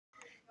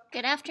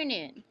Good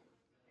afternoon.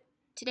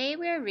 Today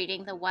we are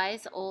reading The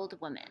Wise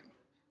Old Woman.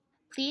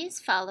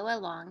 Please follow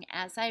along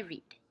as I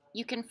read.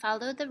 You can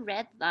follow the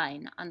red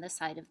line on the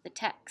side of the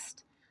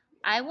text.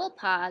 I will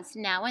pause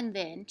now and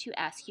then to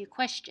ask you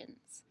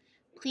questions.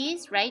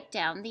 Please write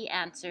down the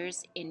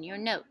answers in your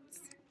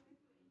notes.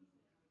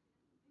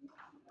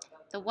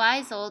 The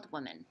Wise Old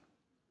Woman.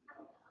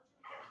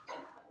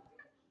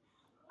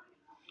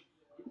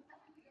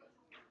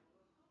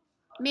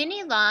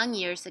 Many long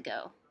years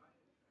ago,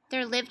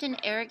 there lived an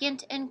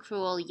arrogant and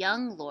cruel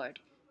young lord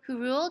who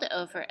ruled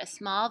over a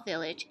small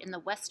village in the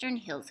western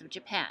hills of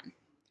Japan.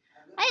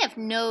 "I have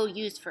no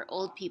use for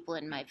old people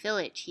in my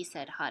village," he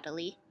said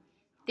haughtily.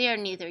 "They are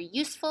neither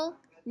useful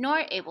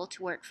nor able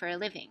to work for a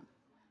living.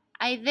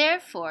 I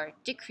therefore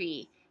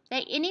decree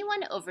that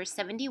anyone over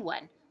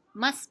 71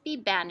 must be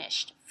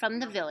banished from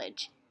the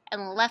village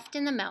and left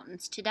in the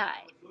mountains to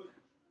die."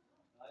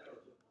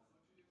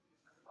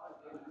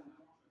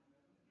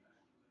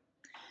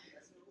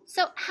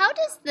 So, how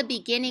does the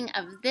beginning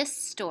of this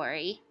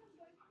story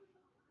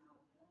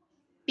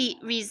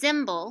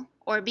resemble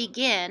or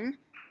begin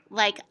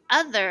like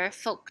other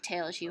folk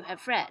tales you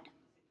have read?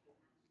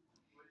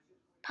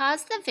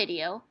 Pause the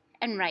video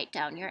and write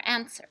down your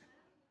answer.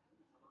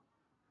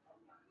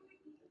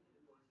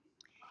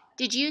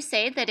 Did you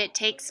say that it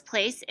takes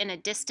place in a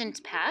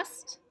distant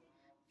past?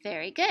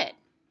 Very good.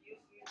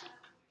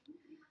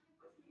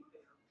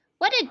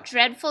 "What a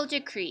dreadful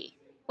decree!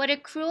 What a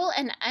cruel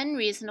and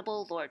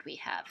unreasonable lord we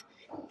have,"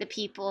 the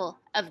people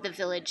of the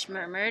village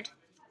murmured.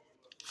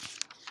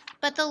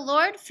 But the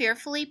Lord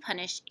fearfully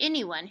punished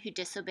anyone who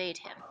disobeyed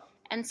him,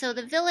 and so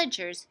the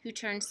villagers who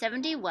turned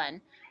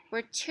 71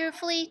 were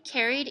tearfully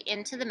carried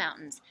into the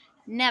mountains,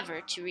 never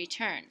to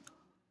return.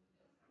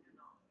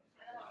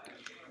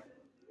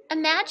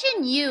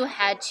 Imagine you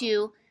had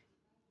to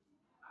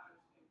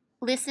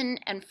listen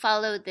and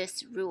follow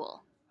this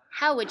rule.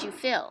 How would you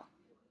feel?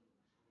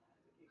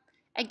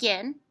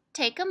 Again,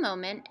 take a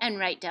moment and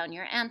write down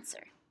your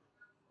answer.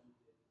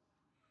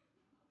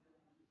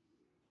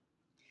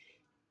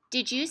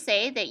 Did you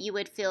say that you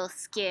would feel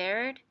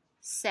scared,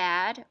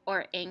 sad,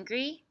 or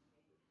angry?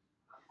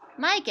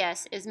 My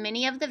guess is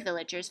many of the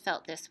villagers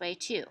felt this way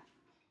too.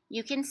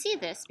 You can see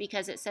this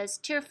because it says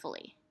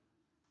tearfully,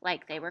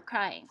 like they were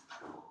crying.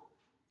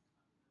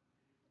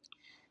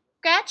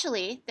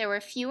 Gradually, there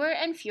were fewer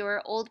and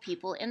fewer old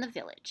people in the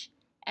village,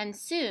 and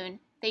soon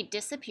they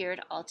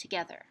disappeared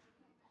altogether.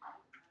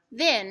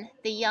 Then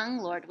the young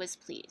lord was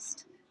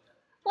pleased.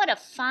 "What a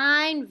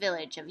fine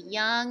village of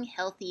young,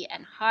 healthy,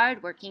 and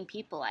hard-working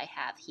people I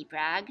have," he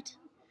bragged.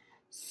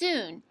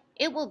 "Soon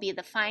it will be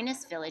the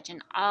finest village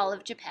in all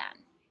of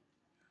Japan."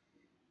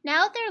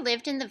 Now there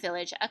lived in the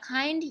village a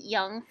kind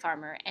young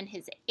farmer and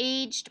his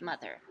aged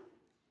mother.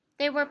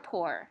 They were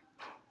poor,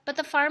 but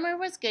the farmer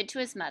was good to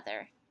his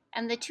mother,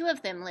 and the two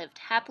of them lived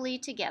happily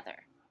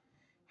together.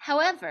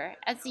 However,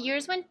 as the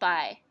years went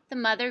by, the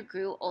mother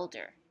grew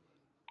older,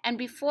 and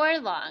before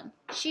long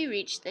she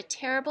reached the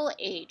terrible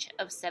age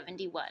of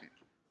 71.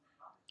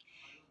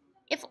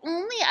 "If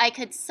only I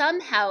could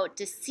somehow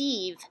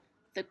deceive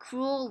the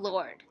cruel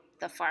lord,"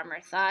 the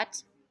farmer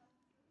thought.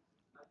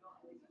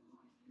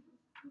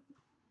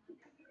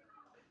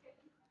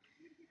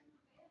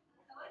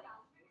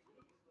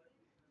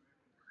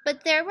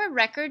 But there were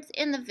records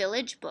in the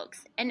village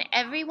books, and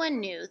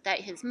everyone knew that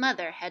his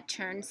mother had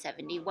turned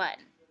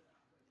 71.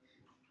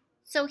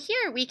 So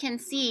here we can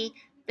see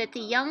that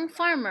the young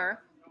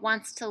farmer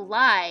wants to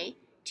lie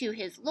to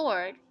his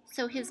lord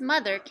so his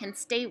mother can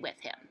stay with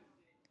him.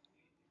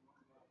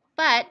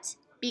 But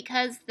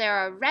because there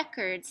are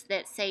records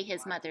that say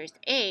his mother's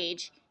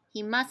age,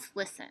 he must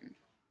listen.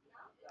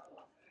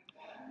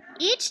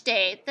 Each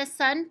day the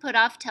son put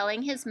off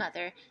telling his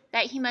mother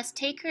that he must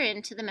take her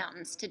into the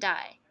mountains to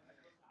die.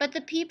 But the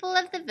people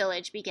of the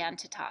village began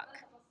to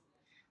talk.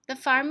 The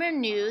farmer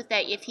knew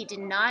that if he did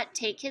not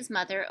take his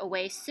mother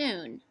away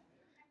soon,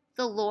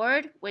 the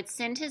Lord would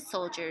send his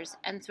soldiers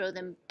and throw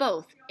them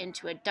both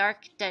into a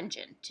dark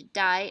dungeon to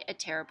die a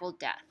terrible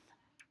death.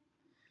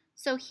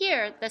 So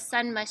here the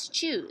son must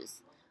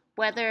choose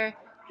whether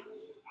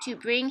to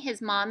bring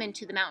his mom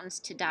into the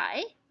mountains to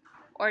die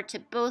or to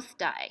both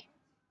die.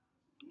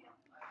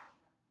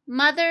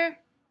 "Mother,"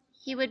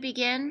 he would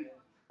begin,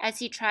 as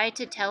he tried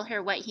to tell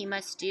her what he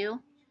must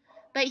do,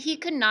 but he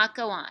could not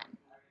go on.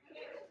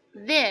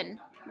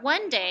 Then,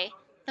 one day,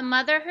 the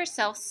mother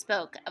herself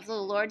spoke of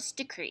the Lord's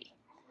decree.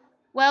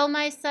 "Well,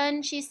 my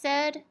son," she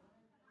said,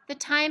 "the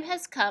time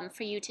has come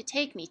for you to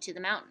take me to the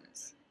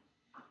mountains.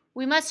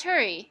 We must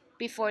hurry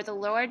before the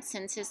Lord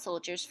sends his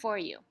soldiers for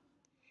you."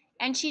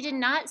 And she did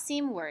not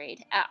seem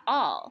worried at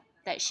all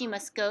that she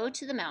must go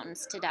to the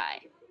mountains to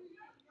die.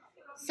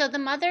 So the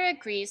mother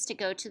agrees to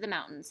go to the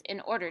mountains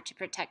in order to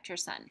protect her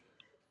son.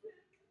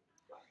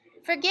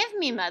 "Forgive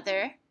me,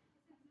 mother,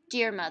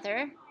 dear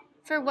mother,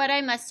 for what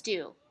I must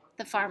do,"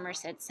 the farmer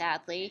said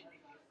sadly,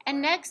 and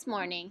next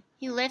morning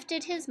he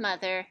lifted his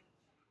mother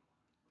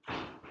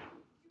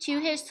to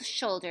his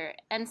shoulder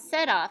and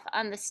set off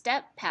on the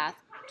steep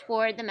path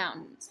toward the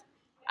mountains.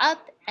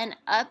 Up and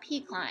up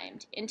he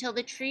climbed until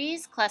the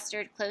trees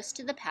clustered close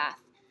to the path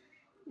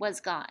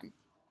was gone.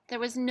 There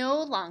was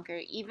no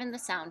longer even the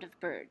sound of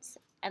birds,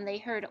 and they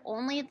heard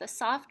only the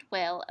soft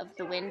wail of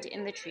the wind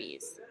in the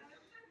trees.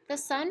 The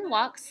son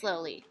walked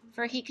slowly,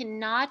 for he could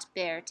not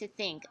bear to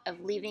think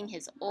of leaving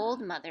his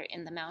old mother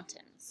in the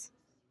mountains.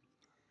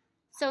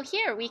 So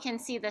here we can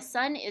see the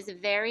son is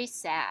very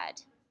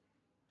sad.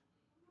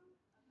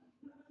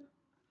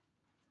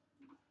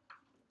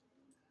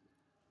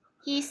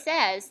 He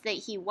says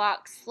that he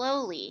walks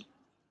slowly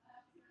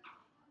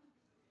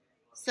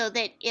so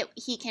that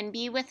he can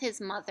be with his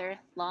mother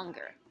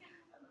longer.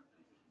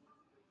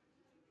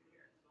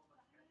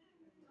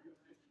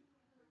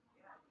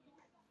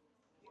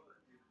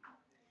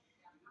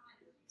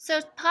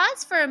 So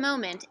pause for a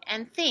moment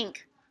and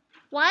think,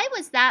 why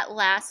was that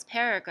last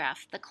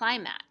paragraph the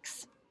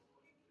climax?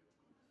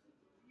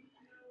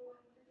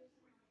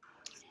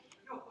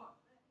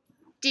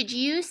 Did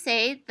you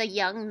say the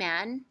young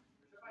man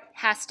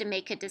has to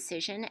make a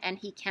decision and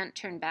he can't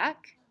turn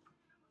back?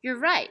 You're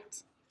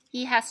right.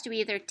 He has to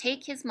either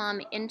take his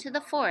mom into the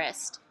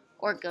forest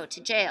or go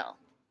to jail.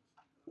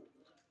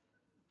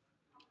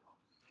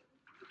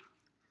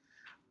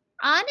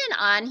 On and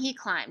on he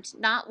climbed,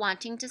 not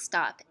wanting to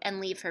stop and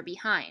leave her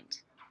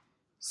behind.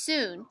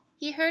 Soon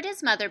he heard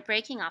his mother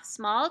breaking off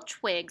small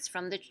twigs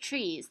from the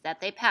trees that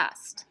they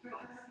passed.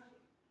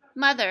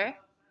 "Mother,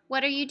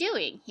 what are you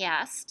doing?" he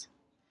asked.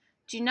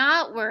 "Do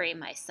not worry,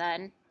 my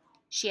son,"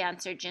 she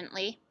answered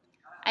gently.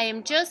 "I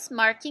am just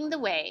marking the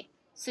way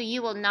so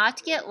you will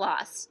not get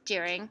lost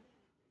during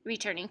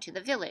returning to the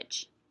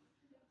village."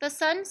 The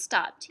son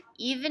stopped.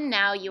 "Even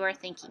now you are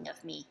thinking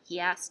of me?"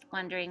 he asked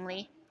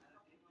wonderingly.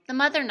 The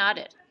mother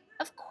nodded.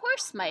 "Of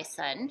course, my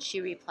son,"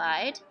 she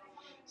replied.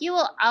 "You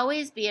will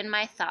always be in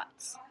my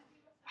thoughts.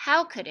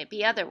 How could it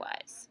be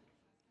otherwise?"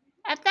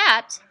 At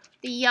that,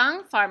 the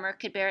young farmer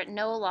could bear it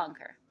no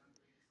longer.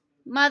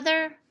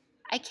 "Mother,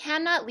 I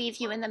cannot leave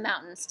you in the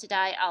mountains to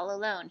die all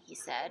alone," he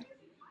said.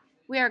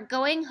 "We are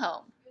going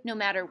home, no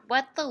matter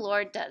what the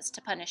Lord does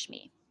to punish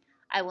me.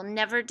 I will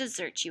never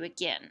desert you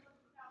again."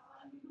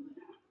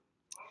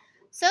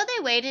 So they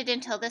waited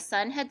until the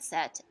sun had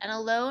set and a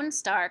lone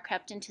star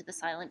crept into the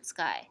silent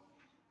sky.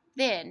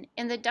 Then,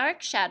 in the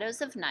dark shadows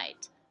of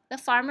night, the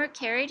farmer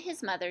carried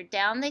his mother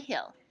down the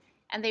hill,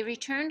 and they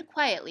returned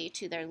quietly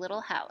to their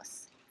little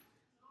house.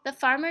 The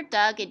farmer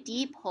dug a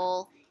deep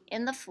hole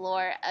in the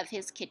floor of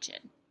his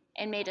kitchen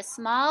and made a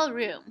small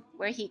room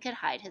where he could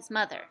hide his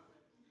mother.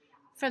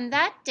 From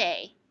that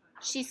day,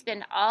 she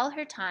spent all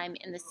her time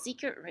in the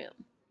secret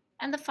room,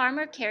 and the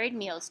farmer carried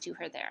meals to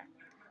her there.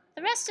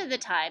 The rest of the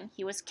time,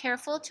 he was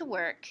careful to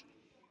work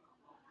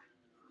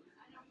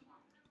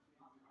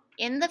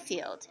in the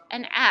field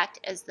and act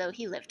as though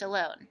he lived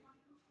alone.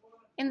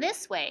 In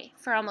this way,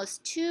 for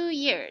almost 2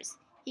 years,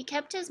 he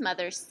kept his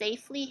mother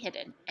safely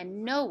hidden,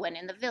 and no one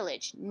in the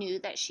village knew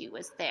that she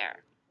was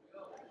there.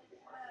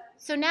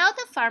 So now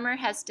the farmer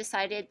has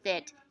decided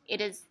that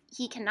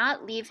he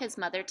cannot leave his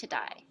mother to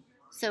die.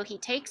 So he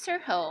takes her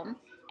home,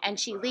 and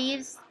she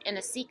lives in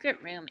a secret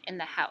room in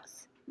the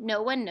house.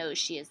 No one knows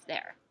she is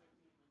there.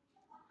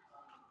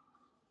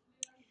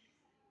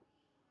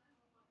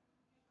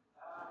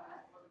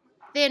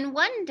 Then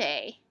one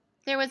day,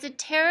 there was a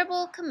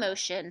terrible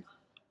commotion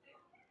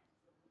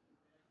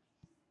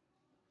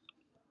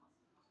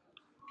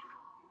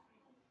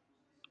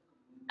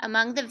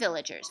among the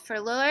villagers, for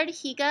Lord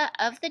Higa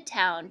of the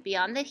town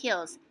beyond the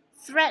hills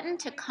threatened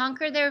to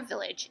conquer their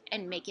village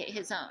and make it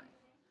his own.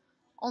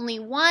 "Only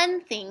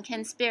one thing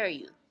can spare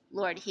you,"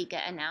 Lord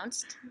Higa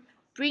announced.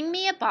 "Bring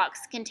me a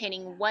box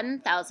containing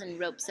 1,000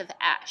 ropes of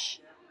ash,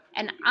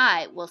 and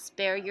I will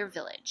spare your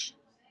village."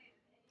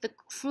 The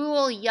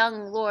cruel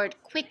young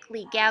lord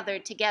quickly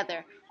gathered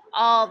together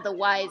all the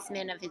wise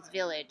men of his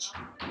village.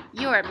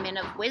 "You are men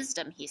of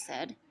wisdom," he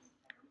said.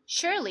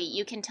 "Surely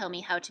you can tell me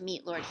how to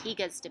meet Lord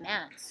Higa's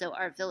demands so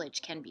our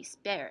village can be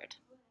spared."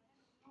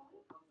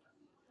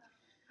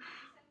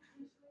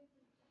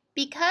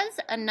 Because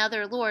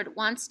another lord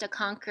wants to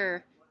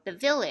conquer the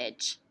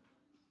village,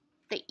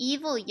 the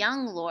evil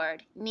young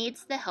lord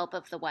needs the help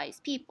of the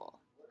wise people.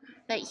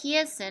 But he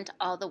has sent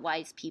all the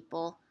wise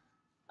people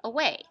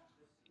away.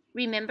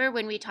 Remember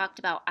when we talked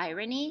about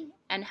irony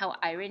and how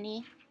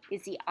irony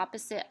is the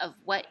opposite of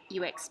what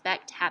you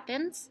expect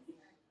happens?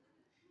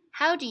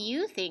 How do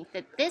you think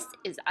that this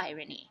is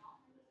irony?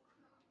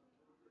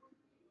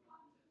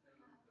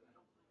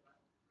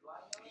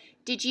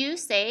 Did you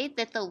say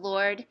that the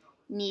Lord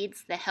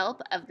needs the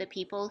help of the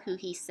people who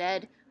he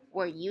said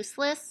were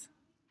useless?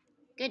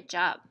 Good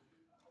job.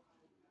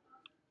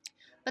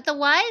 But the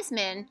wise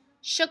men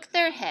shook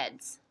their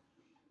heads.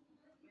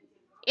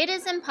 "It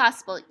is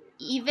impossible,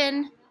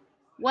 even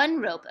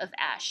one rope of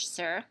ash,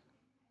 sir,"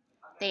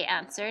 they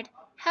answered.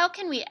 "How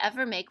can we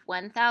ever make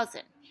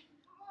 1,000?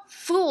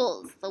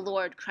 "Fools!" the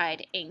Lord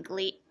cried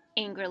angrily.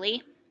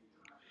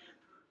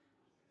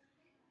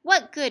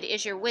 "What good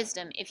is your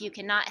wisdom if you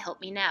cannot help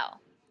me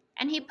now?"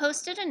 And he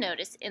posted a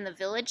notice in the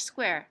village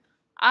square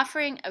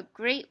offering a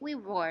great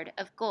reward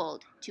of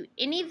gold to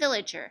any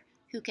villager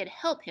who could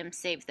help him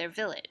save their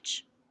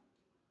village.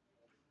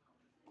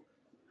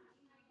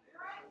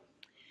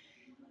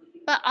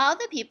 But all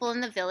the people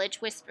in the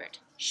village whispered,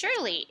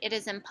 "Surely it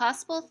is an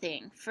impossible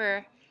thing,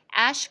 for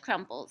ash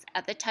crumbles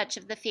at the touch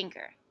of the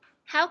finger.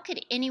 How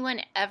could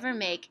anyone ever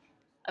make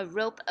a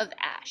rope of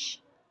ash?"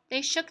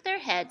 They shook their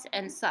heads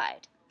and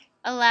sighed.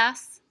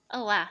 "Alas,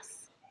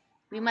 alas,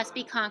 we must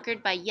be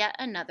conquered by yet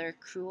another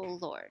cruel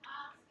lord."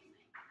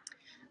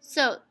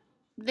 So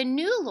the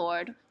new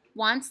lord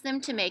wants them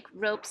to make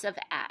ropes of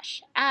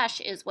ash. Ash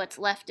is what's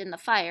left in the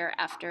fire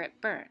after it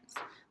burns.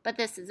 But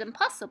this is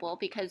impossible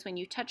because when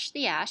you touch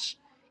the ash,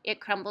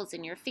 it crumbles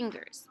in your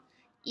fingers.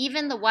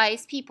 Even the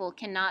wise people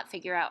cannot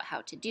figure out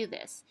how to do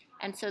this,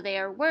 and so they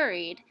are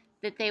worried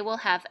that they will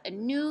have a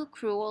new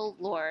cruel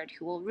lord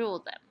who will rule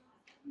them.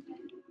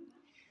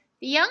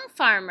 The young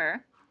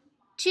farmer,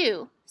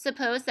 too,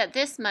 supposed that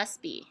this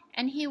must be,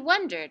 and he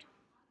wondered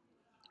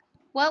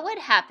what would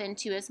happen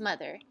to his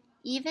mother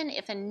even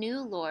if a new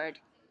lord,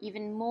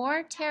 even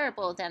more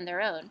terrible than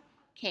their own,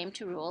 came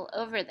to rule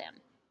over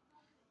them.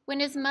 When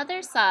his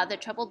mother saw the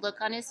troubled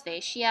look on his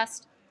face, she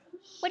asked,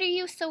 "What are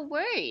you so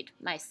worried,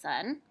 my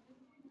son?"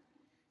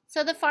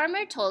 So the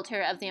farmer told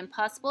her of the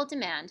impossible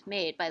demand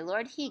made by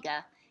Lord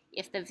Higa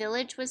if the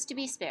village was to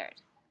be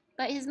spared.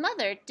 But his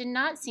mother did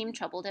not seem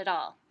troubled at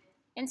all.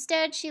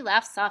 Instead, she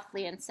laughed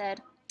softly and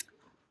said,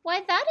 "Why,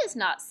 that is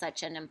not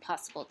such an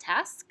impossible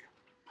task.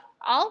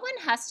 All one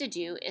has to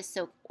do is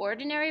soak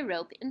ordinary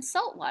rope in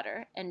salt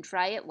water and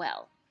dry it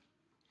well.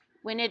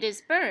 When it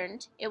is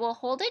burned, it will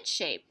hold its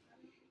shape,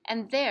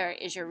 and there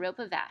is your rope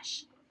of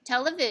ash.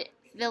 Tell the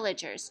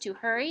villagers to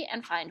hurry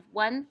and find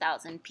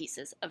 1,000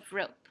 pieces of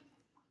rope."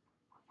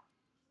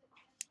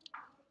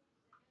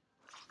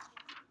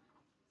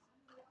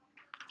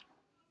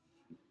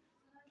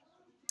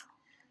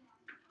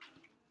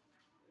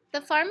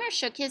 The farmer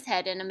shook his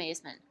head in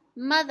amazement.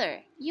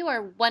 "Mother, you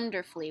are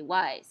wonderfully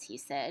wise," he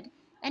said,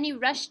 and he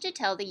rushed to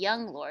tell the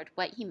young lord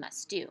what he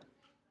must do.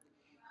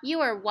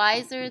 "You are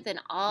wiser than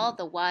all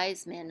the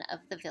wise men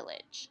of the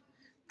village,"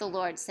 the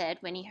lord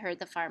said when he heard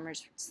the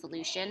farmer's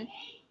solution.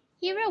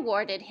 He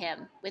rewarded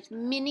him with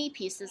many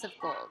pieces of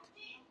gold.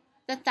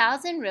 The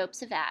 1,000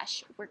 ropes of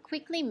ash were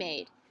quickly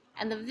made,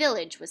 and the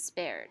village was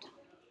spared.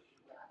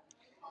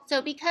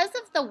 So because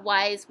of the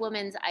wise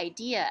woman's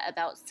idea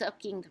about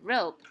soaking the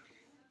rope,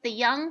 the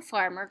young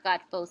farmer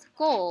got both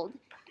gold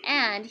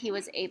and he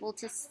was able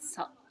to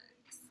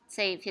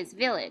save his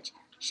village,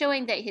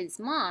 showing that his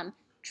mom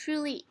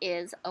truly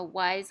is a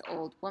wise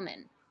old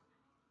woman.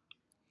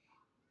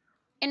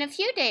 In a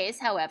few days,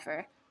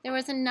 however, there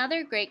was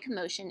another great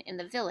commotion in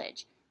the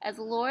village as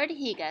Lord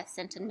Higa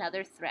sent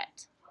another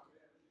threat.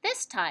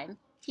 This time,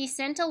 he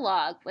sent a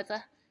log with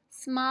a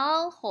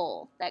small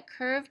hole that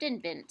curved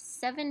and bent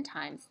 7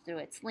 times through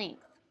its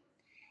length,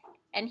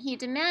 and he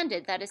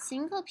demanded that a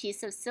single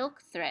piece of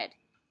silk thread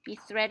be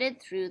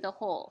threaded through the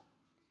hole.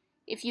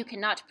 "If you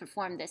cannot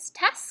perform this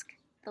task,"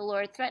 the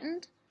Lord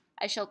threatened,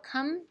 "I shall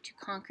come to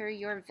conquer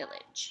your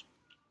village."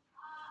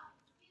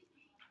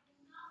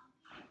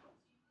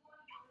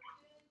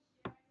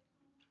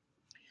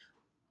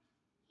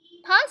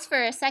 Pause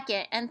for a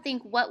second and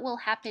think what will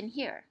happen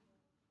here.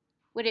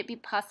 Would it be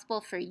possible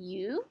for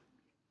you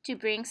to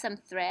bring some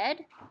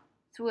thread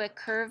through a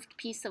curved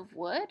piece of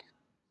wood?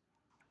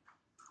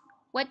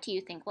 What do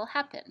you think will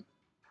happen?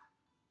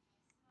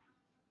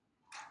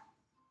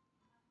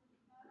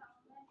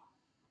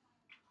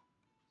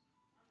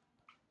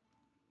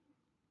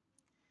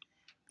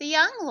 The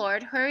young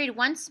lord hurried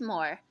once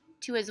more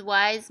to his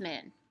wise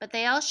men, but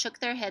they all shook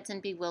their heads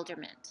in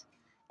bewilderment.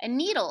 "A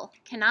needle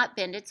cannot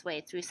bend its way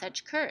through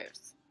such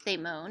curves," they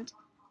moaned.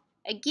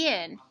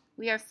 "Again,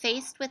 we are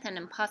faced with an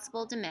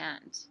impossible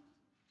demand."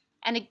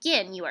 "And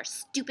again you are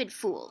stupid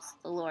fools,"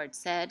 the lord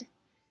said,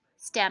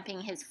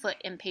 stamping his foot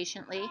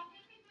impatiently.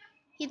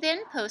 He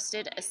then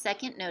posted a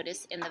second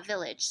notice in the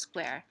village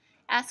square,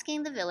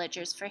 asking the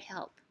villagers for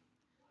help.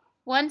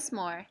 Once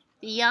more,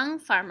 the young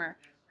farmer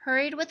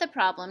hurried with the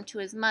problem to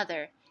his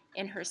mother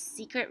in her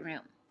secret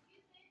room.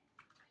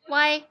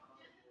 "Why,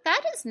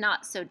 that is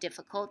not so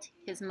difficult,"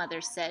 his mother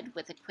said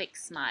with a quick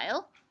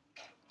smile.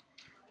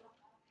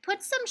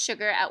 "Put some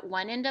sugar at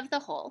one end of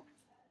the hole,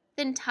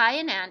 then tie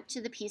an ant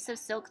to the piece of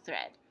silk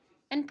thread,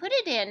 and put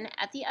it in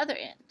at the other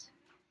end.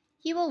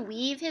 He will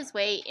weave his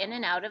way in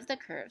and out of the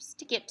curves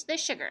to get to the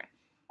sugar,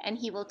 and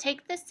he will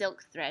take the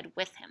silk thread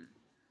with him."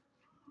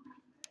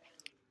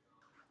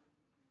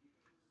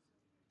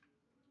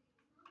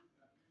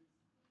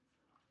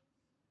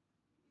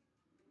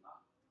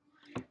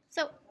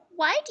 So,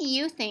 why do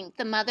you think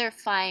the mother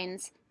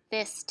finds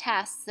this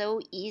task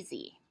so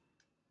easy?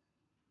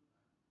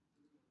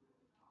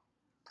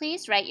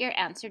 Please write your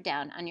answer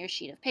down on your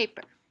sheet of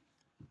paper.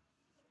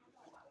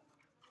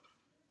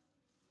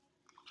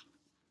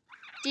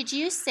 Did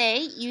you say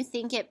you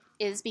think it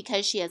is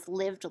because she has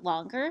lived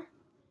longer?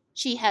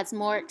 She has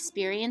more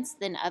experience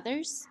than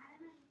others?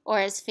 Or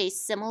has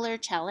faced similar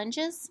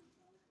challenges?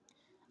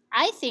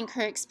 I think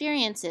her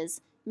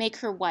experiences make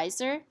her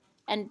wiser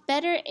and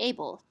better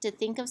able to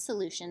think of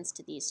solutions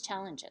to these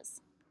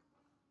challenges.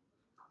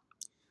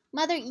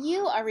 "Mother,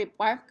 you are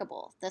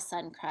remarkable," the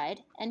son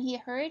cried, and he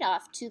hurried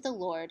off to the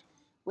Lord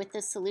with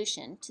the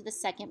solution to the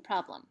second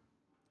problem.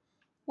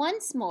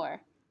 Once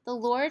more, the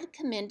Lord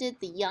commended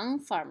the young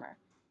farmer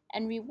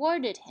and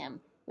rewarded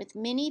him with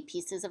many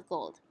pieces of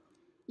gold.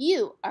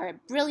 "You are a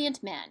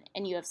brilliant man,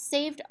 and you have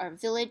saved our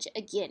village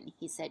again,"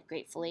 he said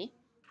gratefully.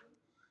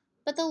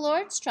 But the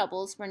Lord's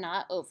troubles were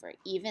not over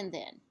even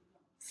then,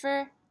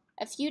 for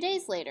a few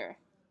days later,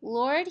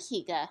 Lord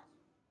Higa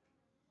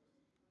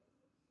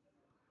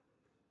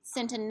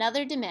sent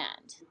another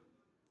demand.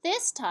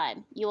 "This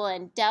time you will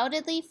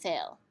undoubtedly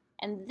fail,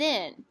 and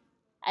then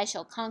I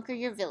shall conquer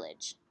your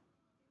village,"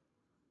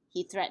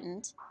 he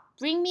threatened.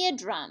 "Bring me a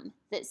drum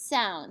that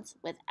sounds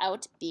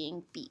without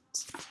being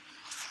beat."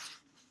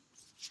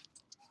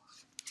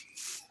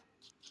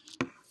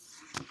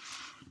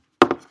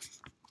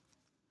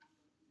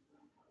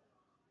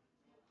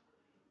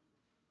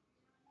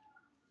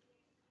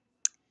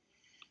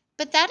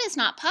 "But that is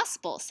not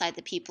possible," sighed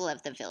the people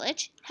of the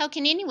village. "How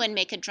can anyone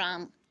make a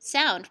drum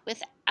sound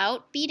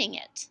without beating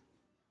it?"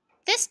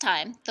 This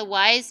time the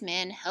wise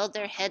men held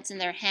their heads in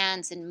their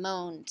hands and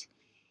moaned.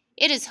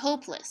 "It is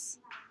hopeless.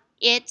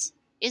 It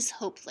is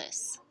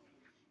hopeless.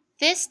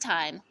 This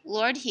time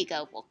Lord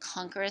Higa will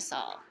conquer us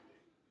all."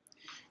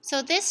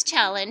 So this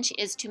challenge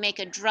is to make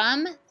a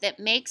drum that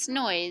makes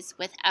noise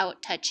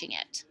without touching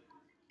it.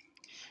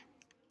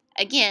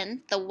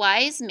 Again, the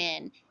wise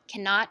men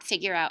cannot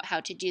figure out how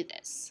to do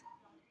this.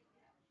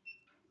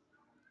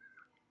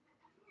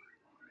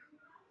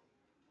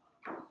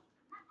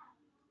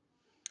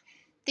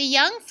 The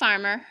young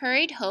farmer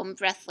hurried home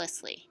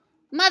breathlessly.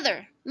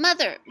 "Mother,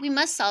 mother, we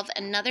must solve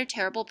another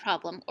terrible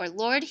problem, or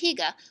Lord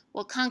Higa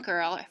will conquer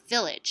our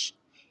village."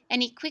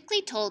 And he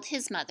quickly told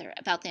his mother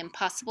about the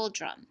impossible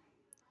drum.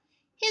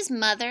 His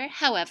mother,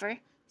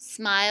 however,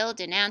 smiled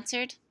and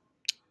answered,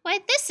 "Why,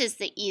 this is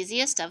the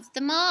easiest of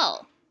them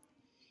all.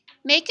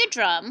 Make a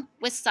drum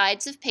with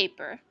sides of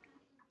paper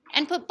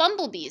and put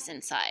bumblebees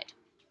inside.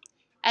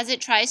 As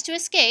it tries to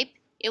escape,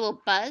 it will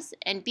buzz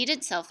and beat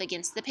itself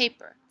against the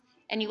paper,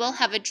 and you will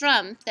have a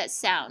drum that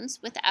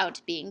sounds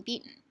without being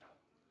beaten."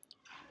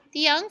 The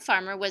young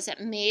farmer was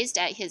amazed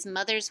at his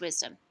mother's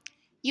wisdom.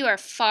 "You are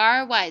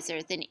far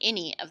wiser than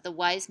any of the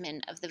wise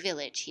men of the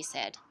village," he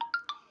said.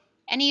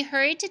 And he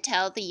hurried to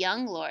tell the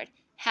young lord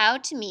how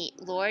to meet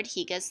Lord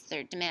Higa's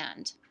third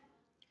demand.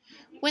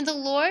 When the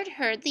Lord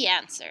heard the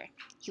answer,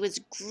 he was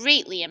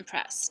greatly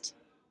impressed.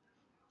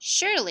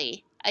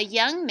 "Surely a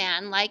young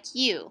man like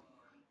you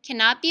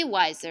cannot be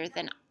wiser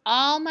than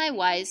all my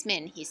wise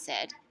men," he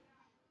said.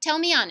 "Tell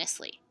me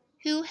honestly,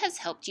 who has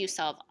helped you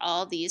solve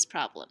all these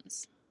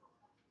problems?"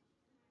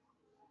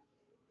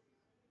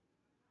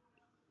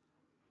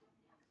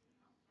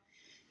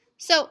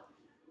 So,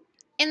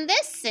 in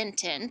this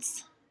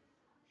sentence,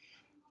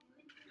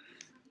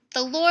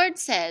 the Lord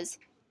says,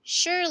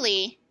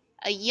 "Surely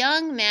a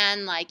young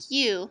man like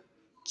you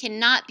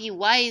cannot be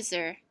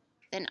wiser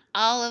than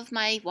all of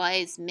my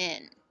wise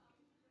men."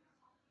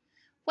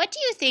 What do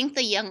you think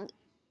the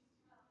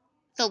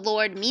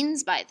Lord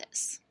means by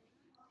this?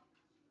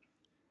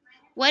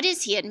 What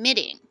is he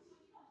admitting?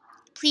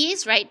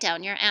 Please write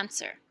down your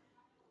answer.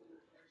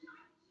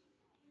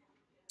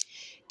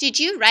 Did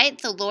you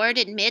write the Lord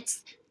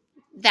admits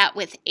that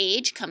with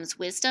age comes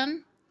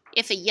wisdom?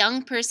 If a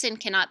young person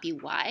cannot be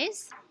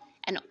wise,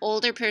 an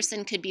older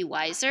person could be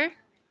wiser?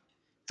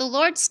 The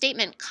Lord's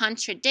statement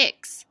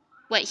contradicts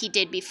what he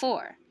did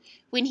before,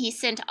 when he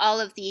sent all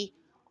of the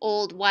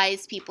old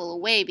wise people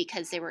away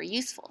because they were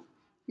useful.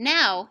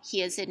 Now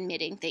he is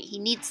admitting that he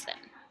needs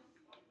them.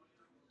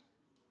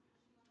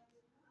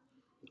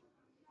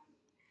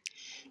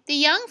 The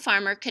young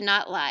farmer could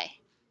not lie.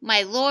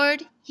 "My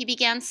lord," he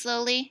began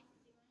slowly,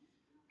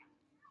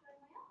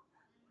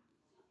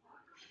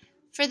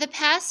 "for the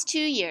past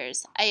 2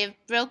 years I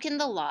have broken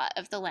the law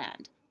of the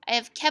land. I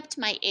have kept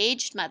my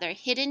aged mother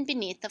hidden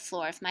beneath the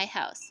floor of my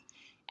house,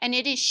 and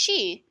it is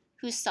she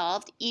who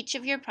solved each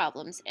of your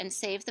problems and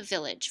saved the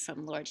village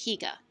from Lord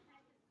Higa."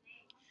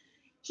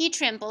 He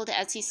trembled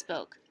as he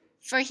spoke,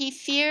 for he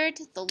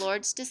feared the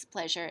Lord's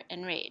displeasure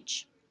and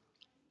rage.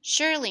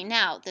 Surely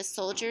now the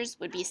soldiers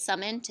would be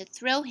summoned to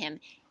throw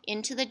him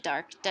into the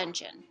dark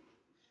dungeon.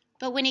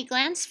 But when he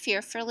glanced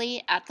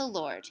fearfully at the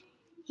Lord,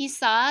 he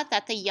saw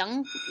that the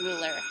young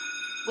ruler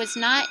was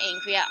not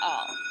angry at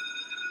all.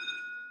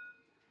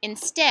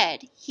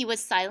 Instead, he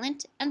was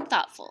silent and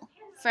thoughtful,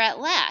 for at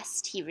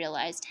last he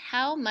realized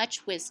how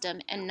much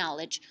wisdom and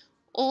knowledge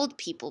old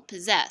people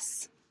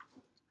possess.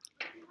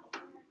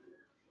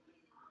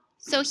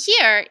 So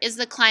here is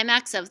the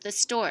climax of the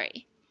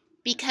story,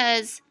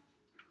 because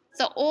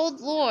the old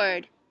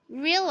Lord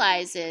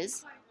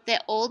realizes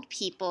that old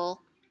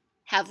people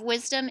have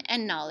wisdom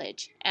and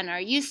knowledge and are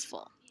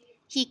useful.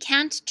 He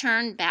can't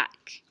turn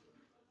back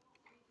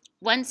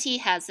once he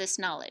has this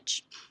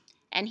knowledge,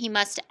 and he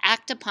must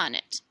act upon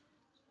it.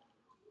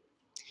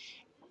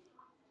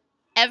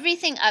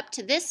 Everything up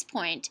to this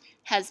point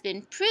has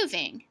been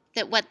proving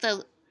that what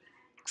the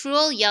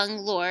cruel young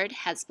Lord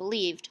has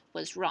believed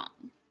was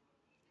wrong.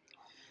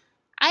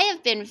 "I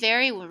have been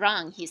very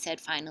wrong," he said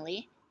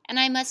finally, "and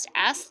I must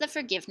ask the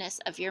forgiveness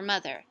of your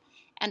mother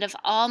and of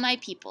all my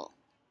people.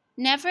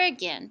 Never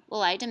again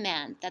will I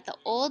demand that the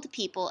old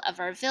people of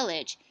our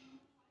village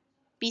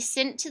be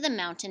sent to the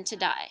mountain to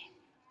die.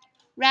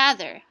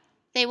 Rather,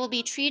 they will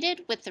be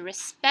treated with the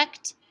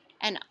respect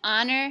and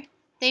honor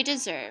they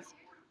deserve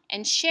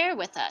and share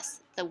with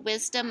us the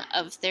wisdom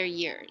of their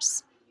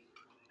years."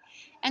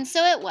 And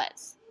so it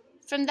was.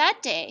 From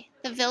that day,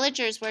 the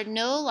villagers were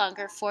no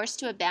longer forced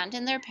to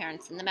abandon their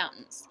parents in the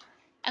mountains,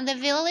 and the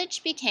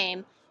village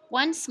became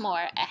once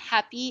more a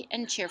happy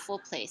and cheerful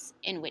place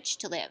in which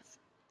to live.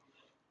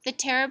 The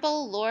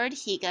terrible Lord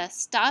Higa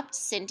stopped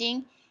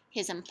sending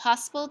his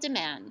impossible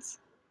demands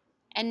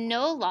and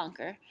no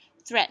longer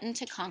threatened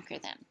to conquer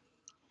them.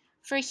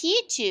 For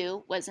he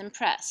too was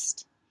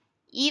impressed.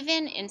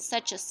 Even in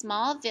such a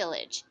small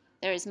village,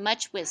 there is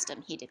much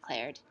wisdom, he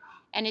declared,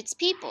 and its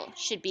people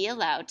should be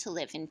allowed to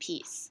live in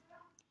peace.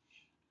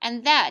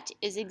 And that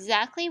is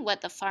exactly what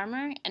the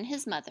farmer and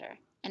his mother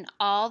and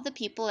all the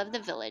people of the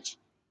village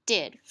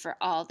did for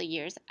all the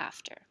years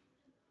after.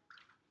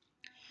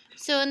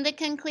 So in the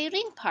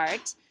concluding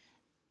part,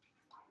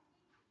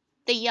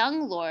 the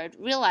young lord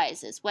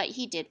realizes what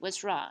he did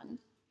was wrong,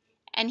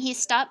 and he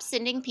stops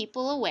sending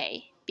people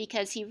away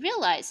because he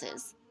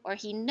realizes, or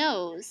he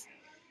knows,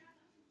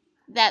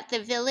 that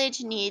the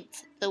village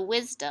needs the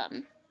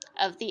wisdom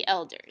of the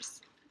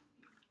elders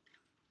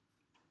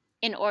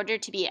in order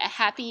to be a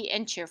happy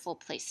and cheerful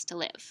place to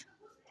live.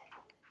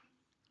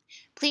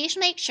 Please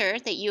make sure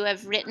that you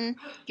have written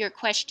your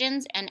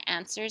questions and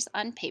answers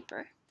on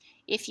paper.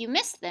 If you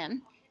missed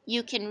them,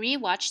 you can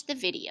re-watch the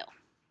video.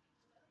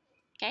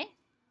 Okay?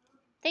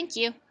 Thank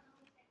you.